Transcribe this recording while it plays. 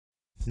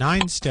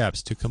9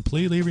 steps to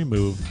completely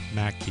remove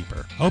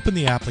Mackeeper. Open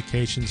the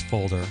Applications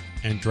folder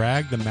and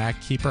drag the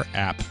Mackeeper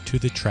app to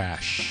the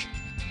trash.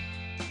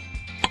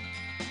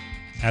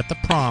 At the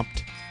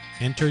prompt,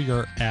 enter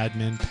your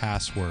admin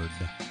password.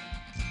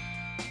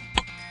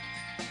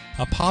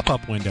 A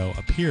pop-up window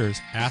appears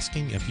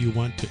asking if you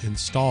want to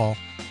uninstall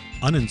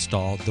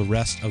the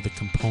rest of the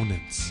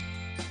components.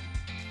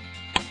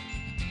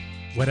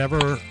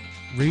 Whatever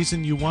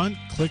reason you want,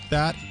 click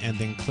that and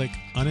then click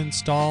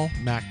Uninstall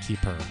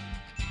Mackeeper.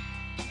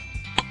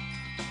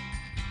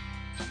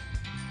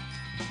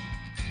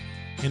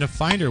 In a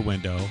Finder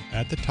window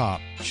at the top,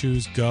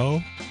 choose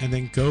Go and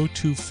then Go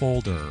to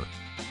Folder.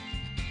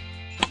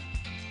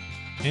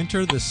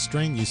 Enter the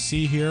string you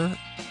see here.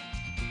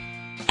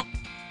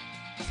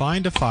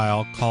 Find a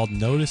file called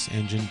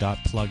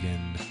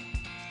NoticeEngine.plugin.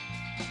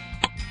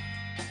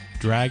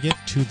 Drag it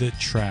to the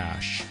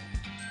trash.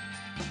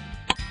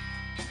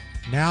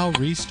 Now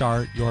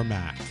restart your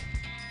Mac.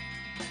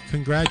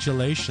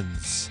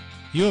 Congratulations!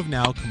 You have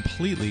now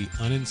completely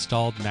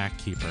uninstalled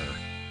Mackeeper.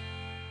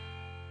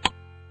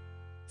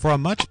 For a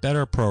much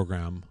better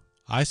program,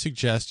 I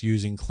suggest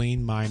using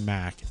Clean My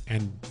Mac,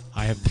 and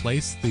I have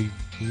placed the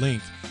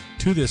link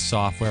to this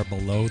software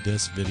below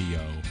this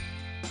video.